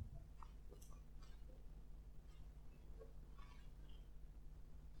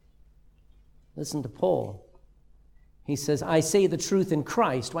 Listen to Paul. He says, I say the truth in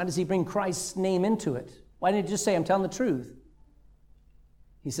Christ. Why does he bring Christ's name into it? Why didn't he just say, I'm telling the truth?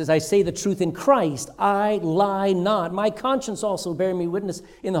 He says, I say the truth in Christ. I lie not. My conscience also bear me witness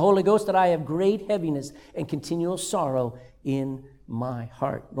in the Holy Ghost that I have great heaviness and continual sorrow in my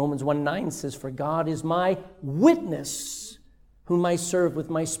heart. Romans 1:9 says, for God is my witness, whom I serve with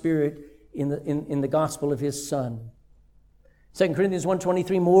my spirit in the gospel of His Son. 2 Corinthians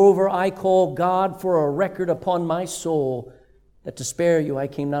 1:23, moreover, I call God for a record upon my soul, that to spare you I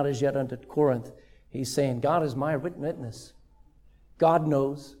came not as yet unto Corinth. He's saying, God is my witness. God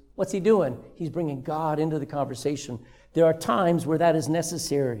knows. What's he doing? He's bringing God into the conversation. There are times where that is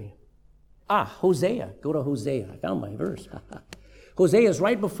necessary. Hosea. Go to Hosea. I found my verse. Hosea is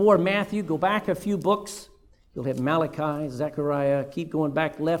right before Matthew. Go back a few books You'll have Malachi, Zechariah, keep going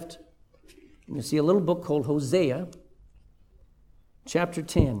back left, and you'll see a little book called Hosea, chapter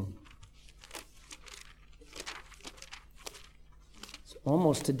 10. It's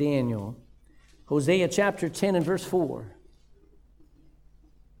almost to Daniel. Hosea chapter 10 and verse 4.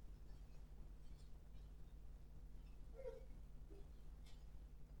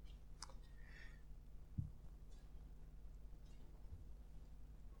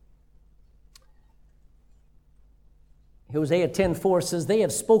 Hosea 10:4 says, they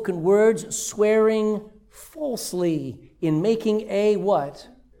have spoken words swearing falsely in making a what?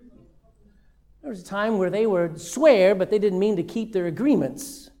 There was a time where they would swear, but they didn't mean to keep their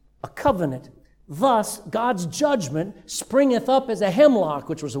agreements, a covenant. Thus, God's judgment springeth up as a hemlock,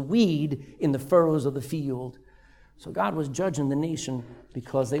 which was a weed in the furrows of the field. So God was judging the nation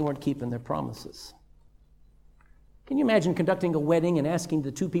because they weren't keeping their promises. Can you imagine conducting a wedding and asking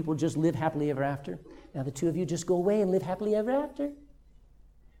the two people just live happily ever after? Now the two of you just go away and live happily ever after?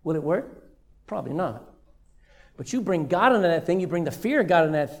 Will it work? Probably not. But you bring God into that thing, you bring the fear of God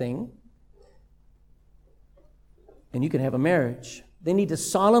in that thing, and you can have a marriage. They need to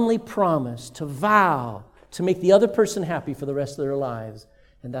solemnly promise, to vow, to make the other person happy for the rest of their lives,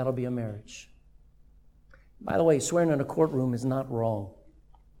 and that'll be a marriage. By the way, swearing in a courtroom is not wrong.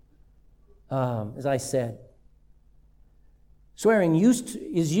 As I said, swearing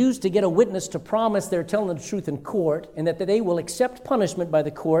is used to get a witness to promise they're telling the truth in court and that they will accept punishment by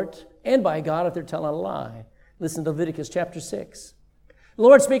the court and by God if they're telling a lie. Listen to Leviticus chapter 6. The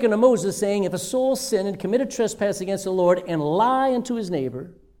Lord speaking to Moses, saying, if a soul sin and commit a trespass against the Lord and lie unto his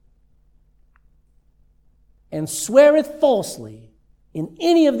neighbor and sweareth falsely in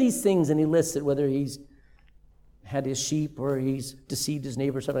any of these things, and he lists it, whether he's had his sheep or he's deceived his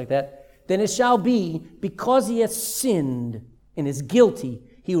neighbor or something like that, then it shall be, because he has sinned and is guilty,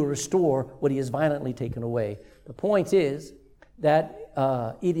 he will restore what he has violently taken away. The point is that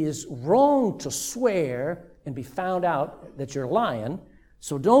it is wrong to swear and be found out that you're lying.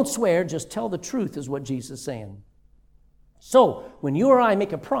 So don't swear, just tell the truth is what Jesus is saying. So when you or I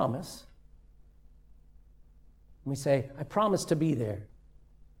make a promise, we say, I promise to be there.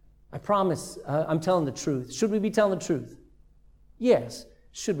 I promise I'm telling the truth. Should we be telling the truth? Yes.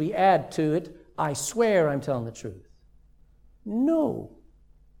 Should we add to it, I swear I'm telling the truth? No.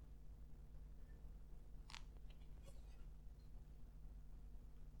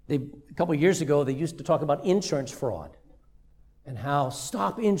 A couple of years ago, they used to talk about insurance fraud and how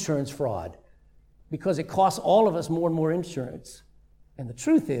stop insurance fraud because it costs all of us more and more insurance. And the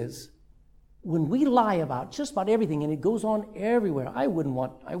truth is, when we lie about just about everything, and it goes on everywhere, I wouldn't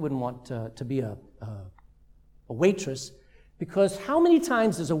want to be a waitress, because how many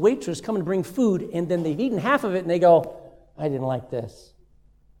times does a waitress come and bring food and then they've eaten half of it and they go, I didn't like this.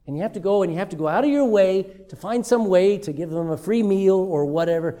 And you have to go out of your way to find some way to give them a free meal or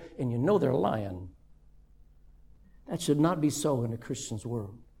whatever, and you know they're lying. That should not be so in a Christian's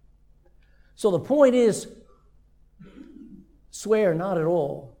world. So the point is, swear not at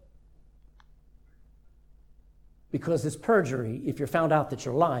all. Because it's perjury if you're found out that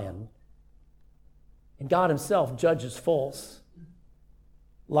you're lying. And God himself judges false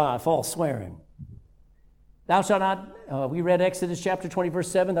swearing. Thou shalt not, we read Exodus chapter 20,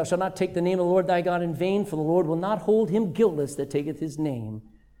 verse 7, thou shalt not take the name of the Lord thy God in vain, for the Lord will not hold him guiltless that taketh his name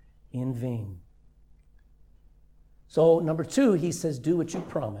in vain. So, number 2, he says, do what you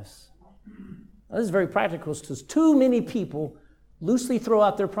promise. Now, this is very practical because too many people loosely throw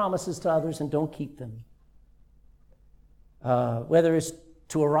out their promises to others and don't keep them. Whether it's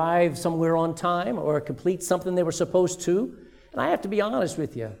to arrive somewhere on time or complete something they were supposed to. And I have to be honest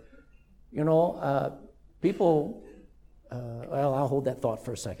with you. People, I'll hold that thought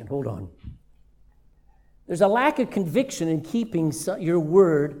for a second. Hold on. There's a lack of conviction in keeping your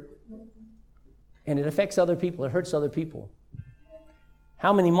word, and it affects other people. It hurts other people.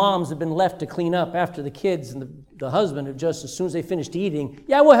 How many moms have been left to clean up after the kids and the husband have just, as soon as they finished eating,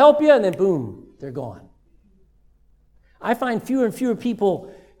 yeah, we'll help you, and then boom, they're gone. I find fewer and fewer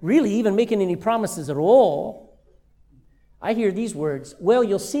people really even making any promises at all. I hear these words, well,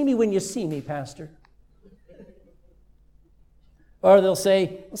 you'll see me when you see me, Pastor. Or they'll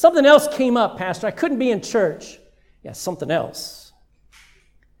say, something else came up, Pastor. I couldn't be in church. Yeah, something else.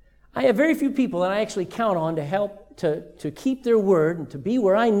 I have very few people that I actually count on to help to keep their word and to be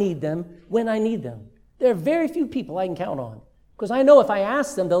where I need them when I need them. There are very few people I can count on. Because I know if I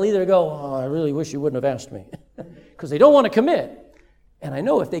ask them, they'll either go, oh, I really wish you wouldn't have asked me. Because they don't want to commit. And I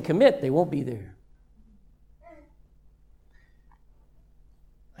know if they commit, they won't be there.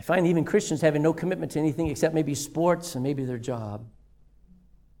 I find even Christians having no commitment to anything except maybe sports and maybe their job.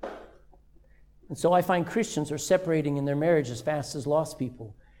 And so I find Christians are separating in their marriage as fast as lost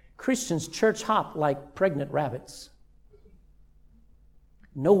people. Christians church hop like pregnant rabbits.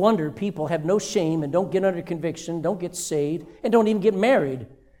 No wonder people have no shame and don't get under conviction, don't get saved, and don't even get married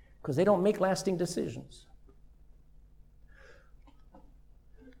because they don't make lasting decisions.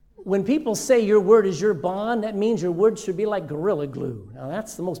 When people say your word is your bond, that means your word should be like Gorilla Glue. Now,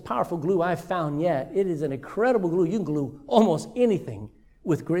 that's the most powerful glue I've found yet. It is an incredible glue. You can glue almost anything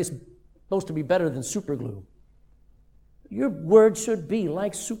with grace. It's supposed to be better than super glue. Your word should be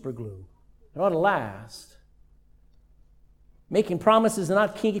like super glue. It ought to last. Making promises and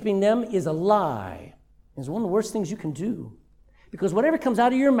not keeping them is a lie. It's one of the worst things you can do. Because whatever comes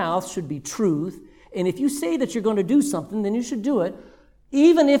out of your mouth should be truth. And if you say that you're going to do something, then you should do it,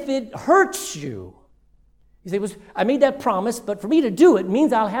 even if it hurts you. You say, I made that promise, but for me to do it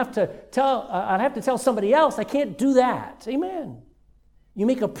means I'll have to tell somebody else. I can't do that. Amen. You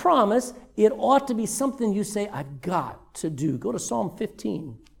make a promise, it ought to be something you say, I've got to do. Go to Psalm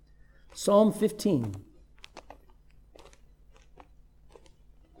 15. Psalm 15.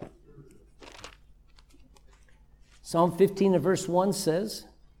 Psalm 15 and verse 1 says,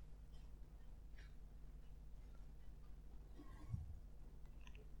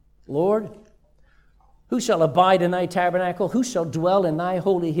 Lord, who shall abide in thy tabernacle? Who shall dwell in thy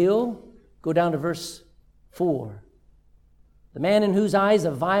holy hill? Go down to verse 4. The man in whose eyes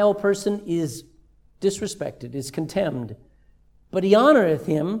a vile person is disrespected, is contemned. But he honoreth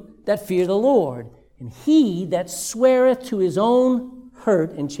him that fear the Lord, and he that sweareth to his own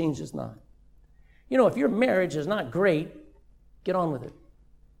hurt and changes not. You know, if your marriage is not great, get on with it.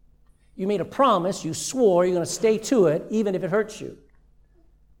 You made a promise, you swore you're going to stay to it, even if it hurts you.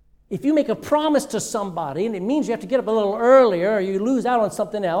 If you make a promise to somebody, and it means you have to get up a little earlier, or you lose out on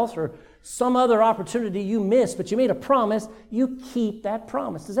something else, or some other opportunity you missed, but you made a promise, you keep that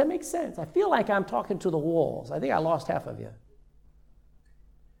promise. Does that make sense? I feel like I'm talking to the walls. I think I lost half of you.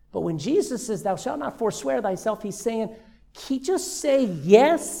 But when Jesus says, thou shalt not forswear thyself, he's saying, just say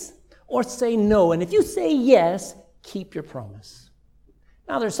yes or say no. And if you say yes, keep your promise.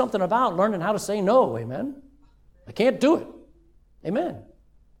 Now, there's something about learning how to say no, amen? I can't do it, amen.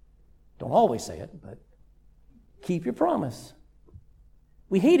 Don't always say it, but keep your promise.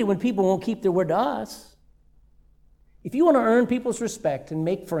 We hate it when people won't keep their word to us. If you want to earn people's respect and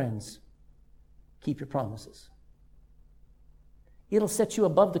make friends, keep your promises. It'll set you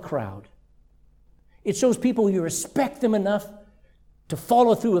above the crowd. It shows people you respect them enough to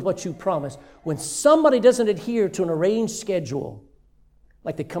follow through with what you promise. When somebody doesn't adhere to an arranged schedule,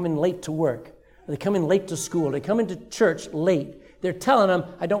 like they come in late to work, or they come in late to school, they come into church late, they're telling them,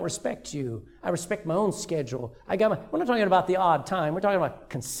 I don't respect you. I respect my own schedule. We're not talking about the odd time. We're talking about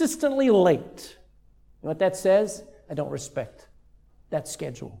consistently late. You know what that says? I don't respect that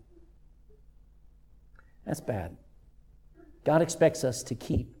schedule. That's bad. God expects us to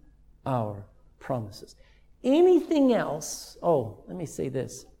keep our promises. Anything else, let me say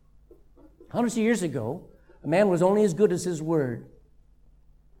this. Hundreds of years ago, a man was only as good as his word.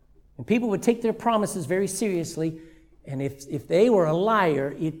 And people would take their promises very seriously. And if they were a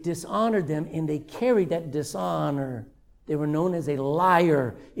liar, it dishonored them, and they carried that dishonor. They were known as a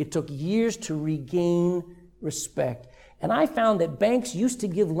liar. It took years to regain respect. And I found that banks used to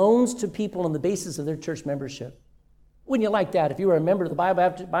give loans to people on the basis of their church membership. Wouldn't you like that? If you were a member of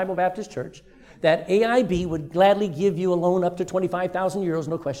the Bible Baptist Church, that AIB would gladly give you a loan up to 25,000 euros,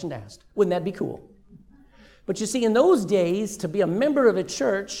 no question asked. Wouldn't that be cool? But you see, in those days, to be a member of a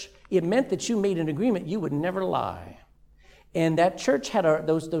church, it meant that you made an agreement you would never lie. And that church had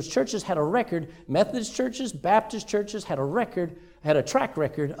those churches had a record. Methodist churches, Baptist churches had a track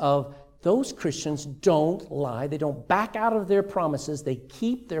record of those Christians don't lie. They don't back out of their promises. They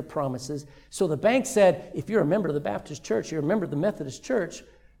keep their promises. So the bank said, if you're a member of the Baptist church, you're a member of the Methodist church,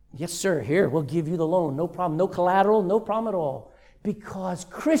 yes, sir, here, we'll give you the loan. No problem, no collateral, no problem at all. Because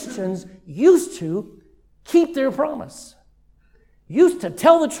Christians used to keep their promise, used to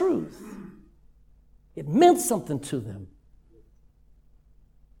tell the truth. It meant something to them.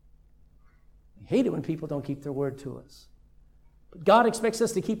 I hate it when people don't keep their word to us. But God expects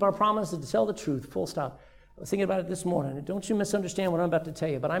us to keep our promises, to tell the truth, full stop. I was thinking about it this morning, and don't you misunderstand what I'm about to tell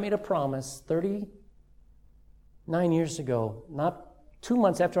you, but I made a promise 39 years ago, not 2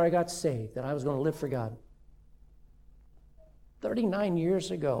 months after I got saved, that I was going to live for God. 39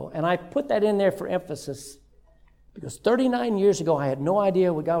 years ago. And I put that in there for emphasis because 39 years ago, I had no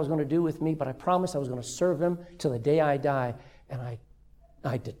idea what God was going to do with me, but I promised I was going to serve Him till the day I die. And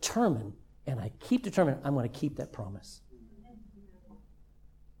I determined, and I keep determined, I'm going to keep that promise.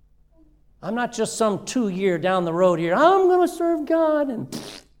 I'm not just some 2 year down the road here, I'm going to serve God.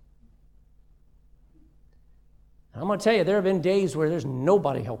 And I'm going to tell you, there have been days where there's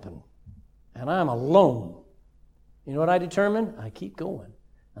nobody helping, and I'm alone. You know what I determined? I keep going.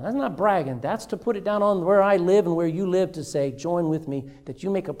 Now, that's not bragging. That's to put it down on where I live and where you live to say, join with me, that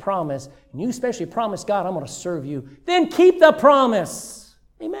you make a promise, and you especially promise God, I'm going to serve you. Then keep the promise.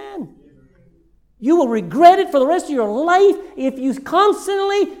 Amen. You will regret it for the rest of your life if you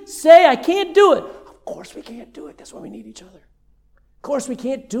constantly say, I can't do it. Of course we can't do it. That's why we need each other. Of course we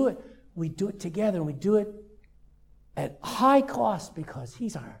can't do it. We do it together, and we do it at high cost because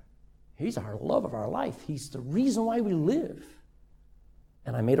He's our love of our life. He's the reason why we live.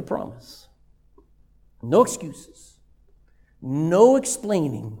 And I made a promise. No excuses. No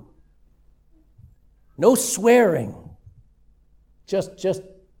explaining. No swearing.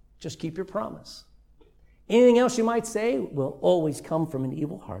 Just keep your promise. Anything else you might say will always come from an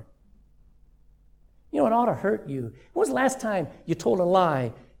evil heart. You know, it ought to hurt you. When was the last time you told a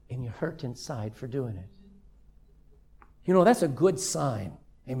lie and you hurt inside for doing it? You know, that's a good sign.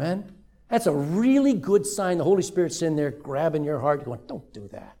 Amen? That's a really good sign. The Holy Spirit's in there grabbing your heart, going, don't do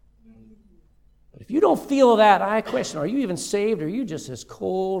that. But if you don't feel that, I question, are you even saved, or are you just as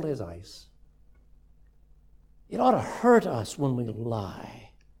cold as ice? It ought to hurt us when we lie.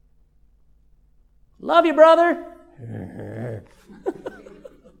 Love you, brother. You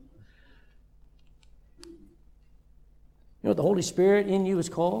know what the Holy Spirit in you is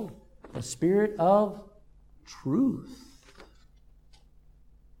called? The Spirit of truth.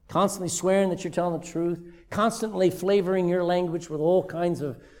 Constantly swearing that you're telling the truth, constantly flavoring your language with all kinds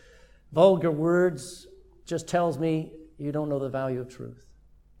of vulgar words, just tells me you don't know the value of truth.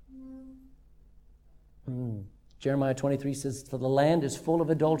 Jeremiah 23 says, for the land is full of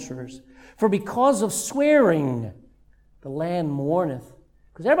adulterers. For because of swearing, the land mourneth.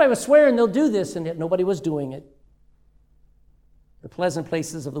 Because everybody was swearing they'll do this, and yet nobody was doing it. The pleasant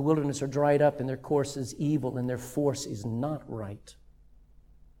places of the wilderness are dried up, and their course is evil, and their force is not right.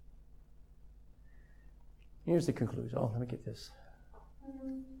 Here's the conclusion. Oh, let me get this.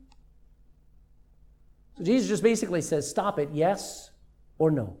 So Jesus just basically says, stop it, yes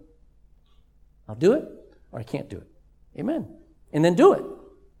or no. I'll do it, or I can't do it. Amen. And then do it.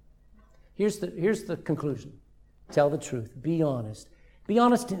 Here's the conclusion. Tell the truth. Be honest. Be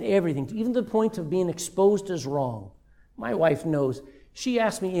honest in everything, even to the point of being exposed as wrong. My wife knows. She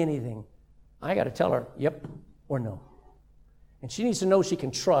asks me anything, I got to tell her yep or no. And she needs to know she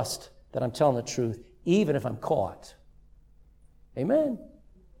can trust that I'm telling the truth, even if I'm caught. Amen.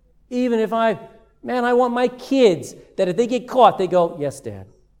 Even if I want my kids that if they get caught, they go, yes, Dad,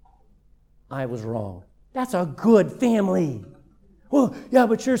 I was wrong. That's a good family. Well, yeah,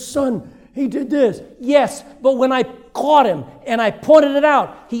 but your son, he did this. Yes, but when I caught him and I pointed it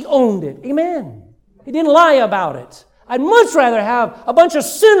out, he owned it. Amen. He didn't lie about it. I'd much rather have a bunch of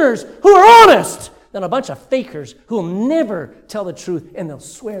sinners who are honest than a bunch of fakers who will never tell the truth, and they'll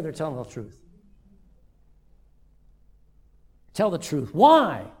swear they're telling the truth. Tell the truth.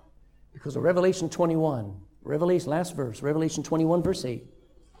 Why? Because of Revelation 21. Last verse, Revelation 21, verse 8.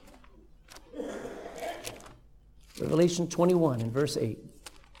 Revelation 21 and verse 8.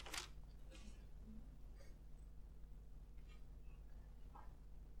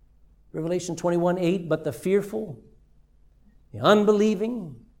 Revelation 21, 8, but the fearful, the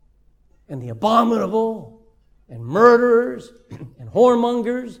unbelieving, and the abominable, and murderers, and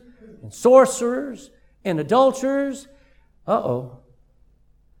whoremongers, and sorcerers, and adulterers,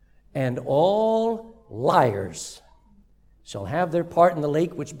 and all liars shall have their part in the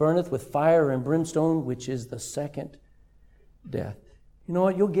lake which burneth with fire and brimstone, which is the second death. You know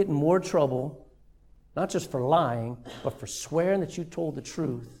what? You'll get in more trouble, not just for lying, but for swearing that you told the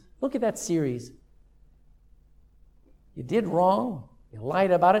truth. Look at that series. You did wrong, you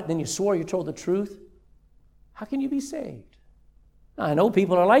lied about it, then you swore you told the truth. How can you be saved? Now, I know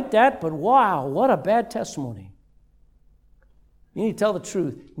people are like that, but wow, what a bad testimony. You need to tell the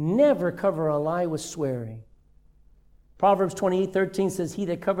truth. Never cover a lie with swearing. Proverbs 28:13 says, he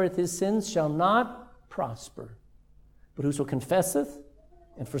that covereth his sins shall not prosper, but whoso confesseth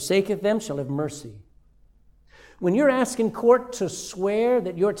and forsaketh them shall have mercy. When you're asking court to swear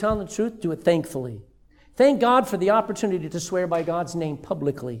that you're telling the truth, do it thankfully. Thank God for the opportunity to swear by God's name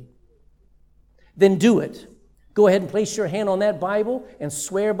publicly. Then do it. Go ahead and place your hand on that Bible and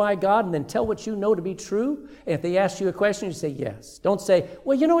swear by God, and then tell what you know to be true. And if they ask you a question, you say yes. Don't say,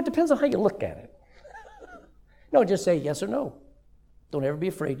 well, you know, it depends on how you look at it. No, just say yes or no. Don't ever be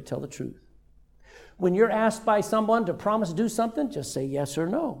afraid to tell the truth. When you're asked by someone to promise to do something, just say yes or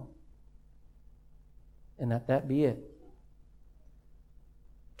no. And let that be it.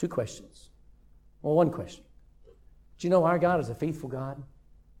 2 questions. Well, 1 question. Do you know our God is a faithful God?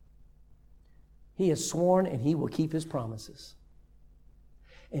 He has sworn and He will keep His promises.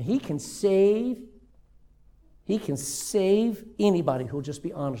 And He can save anybody who'll just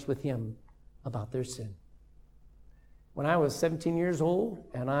be honest with Him about their sin. When I was 17 years old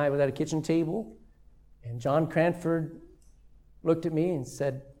and I was at a kitchen table and John Cranford looked at me and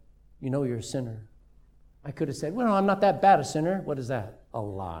said, "You know you're a sinner." I could have said, "Well, I'm not that bad a sinner." What is that? A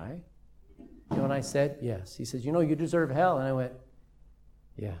lie. You know what I said? Yes. He says, "You know you deserve hell." And I went,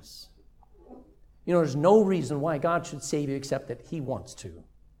 "Yes." You know, there's no reason why God should save you except that He wants to.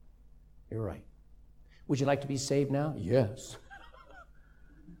 You're right. Would you like to be saved now? Yes.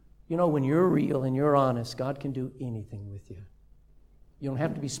 You know, when you're real and you're honest, God can do anything with you. You don't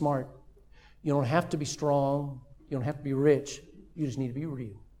have to be smart. You don't have to be strong. You don't have to be rich. You just need to be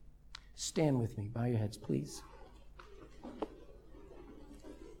real. Stand with me. Bow your heads, please.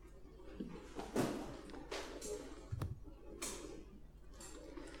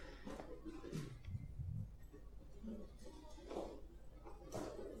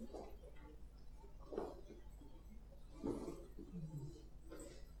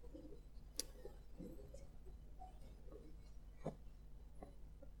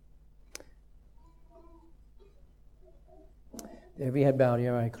 Every head bowed,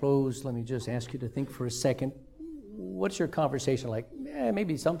 your eye closed. Let me just ask you to think for a second. What's your conversation like?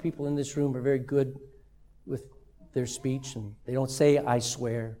 Maybe some people in this room are very good with their speech and they don't say "I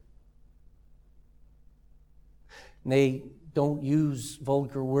swear." And they don't use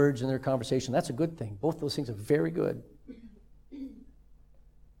vulgar words in their conversation. That's a good thing. Both those things are very good.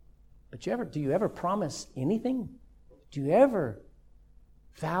 But do you ever promise anything? Do you ever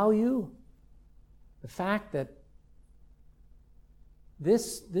value the fact that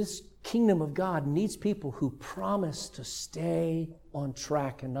this kingdom of God needs people who promise to stay on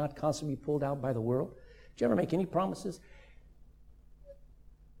track and not constantly be pulled out by the world? Do you ever make any promises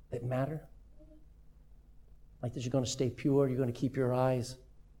that matter? Like that you're going to stay pure, you're going to keep your eyes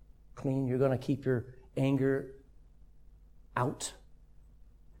clean, you're going to keep your anger out,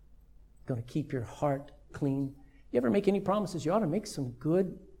 you're going to keep your heart clean. You ever make any promises? You ought to make some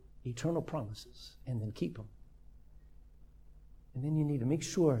good eternal promises and then keep them. And then you need to make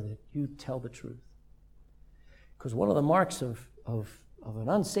sure that you tell the truth. Because one of the marks of an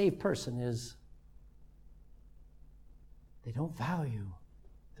unsaved person is they don't value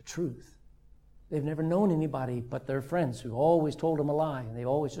the truth. They've never known anybody but their friends who always told them a lie, and they've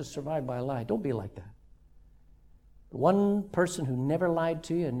always just survived by a lie. Don't be like that. The one person who never lied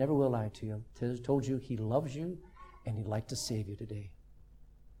to you and never will lie to you told you He loves you and He'd like to save you today.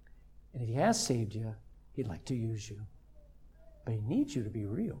 And if He has saved you, He'd like to use you. But He needs you to be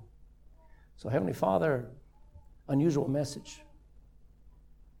real. So, Heavenly Father, unusual message.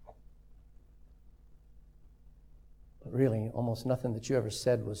 But really, almost nothing that you ever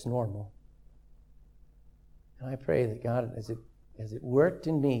said was normal. And I pray that God, as it worked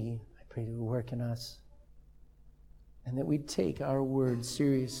in me, I pray that it would work in us. And that we'd take our words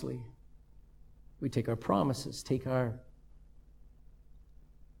seriously. We take our promises, take our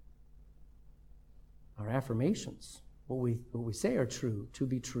affirmations. What we say are true, to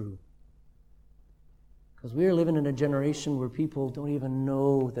be true. Because we are living in a generation where people don't even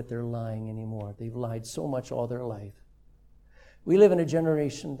know that they're lying anymore. They've lied so much all their life. We live in a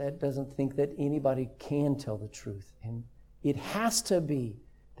generation that doesn't think that anybody can tell the truth. And it has to be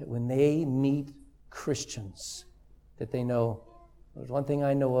that when they meet Christians, that they know, there's one thing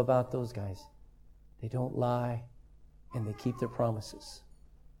I know about those guys. They don't lie and they keep their promises.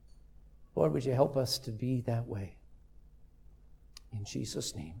 Lord, would you help us to be that way? In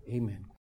Jesus' name, amen.